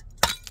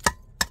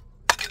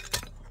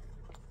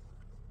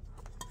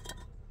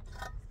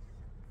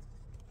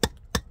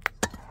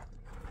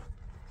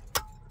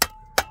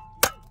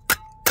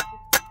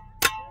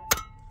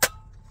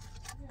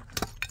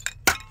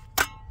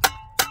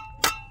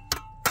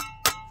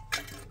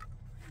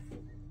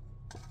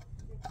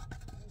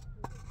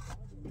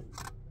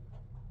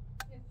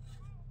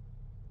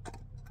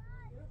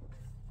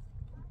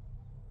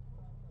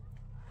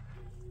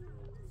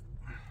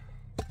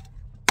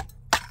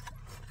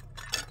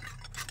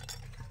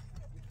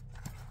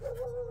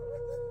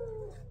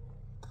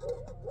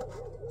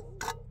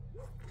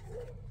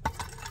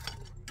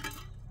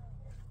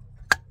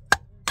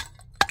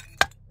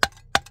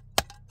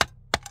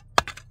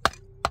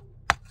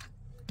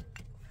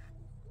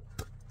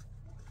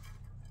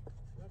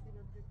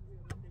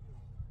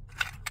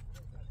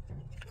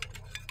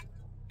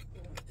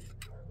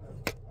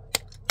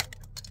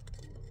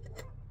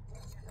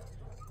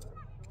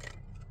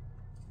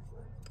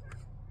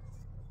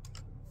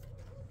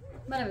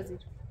 بله وزیر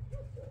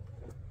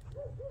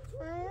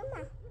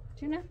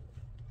چونه؟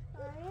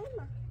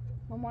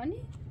 مامانی؟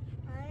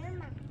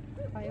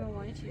 آیا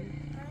مامانی چی؟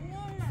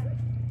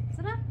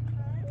 سنا؟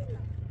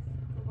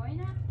 بابایی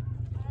نه؟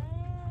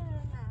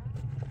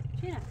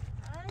 چی نه؟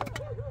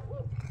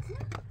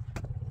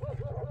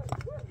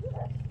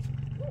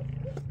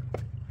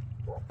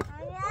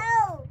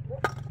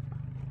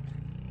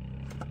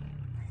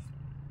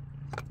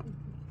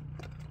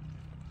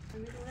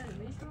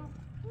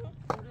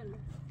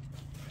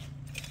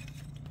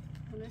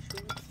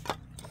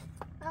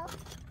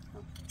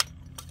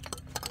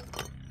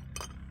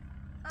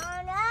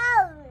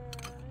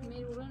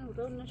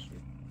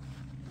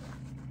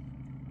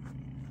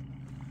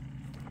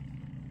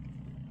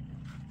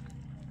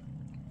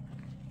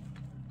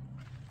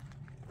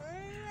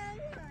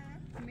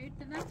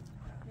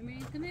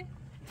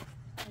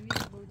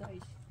 Emir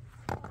buradayız.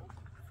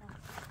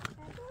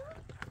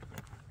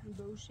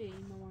 Bu şey,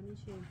 mamanın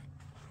şey.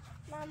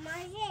 Mama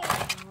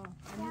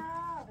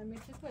Emir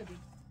çok bebi.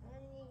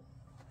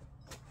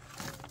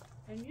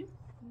 Emir?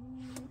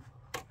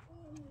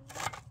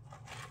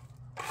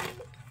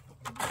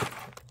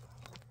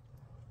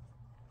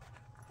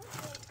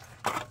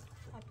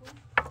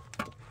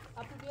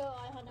 Apu dia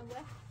ayah nak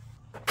buat.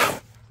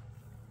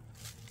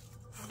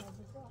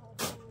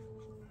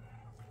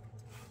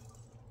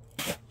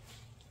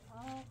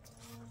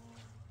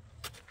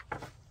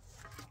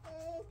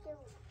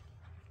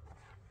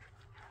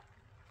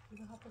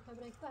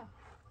 Breakfast.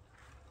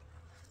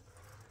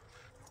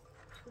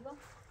 Sudah?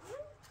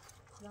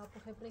 Dah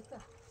pakai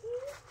breakfast.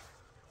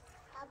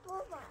 Apa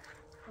pak?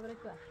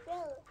 Breakfast.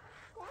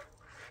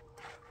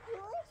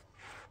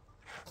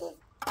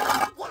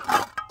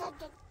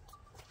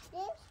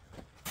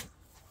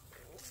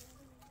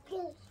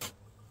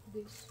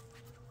 This.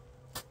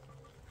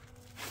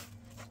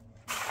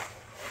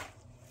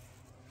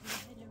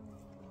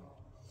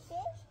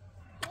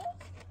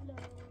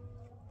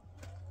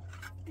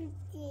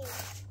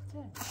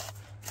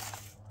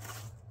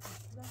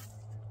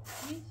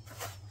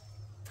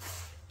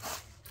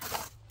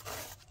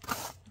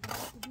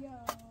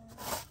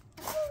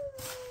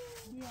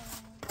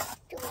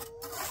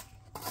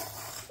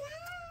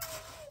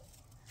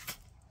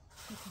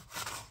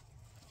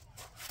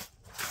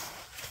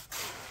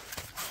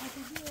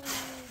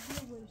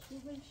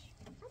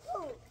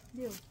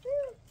 Điều.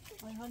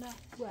 Rồi hơn nào.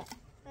 Quả.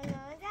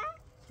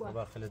 Quả.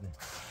 Baba خلدني.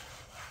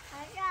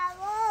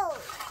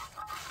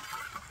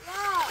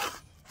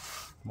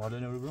 ماله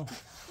نورو برو.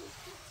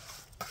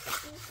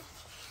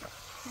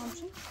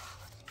 ماشي.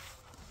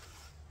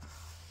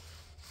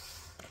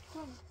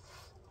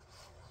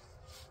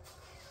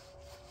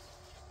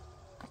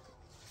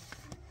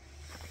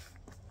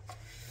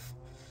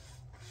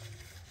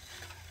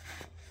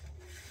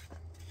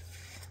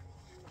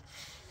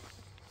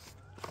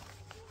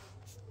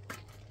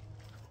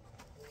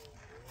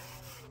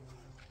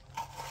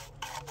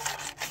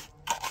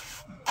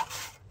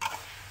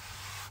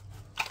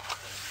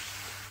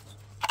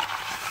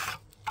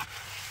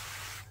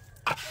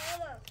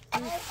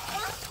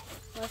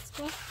 Let's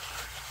go.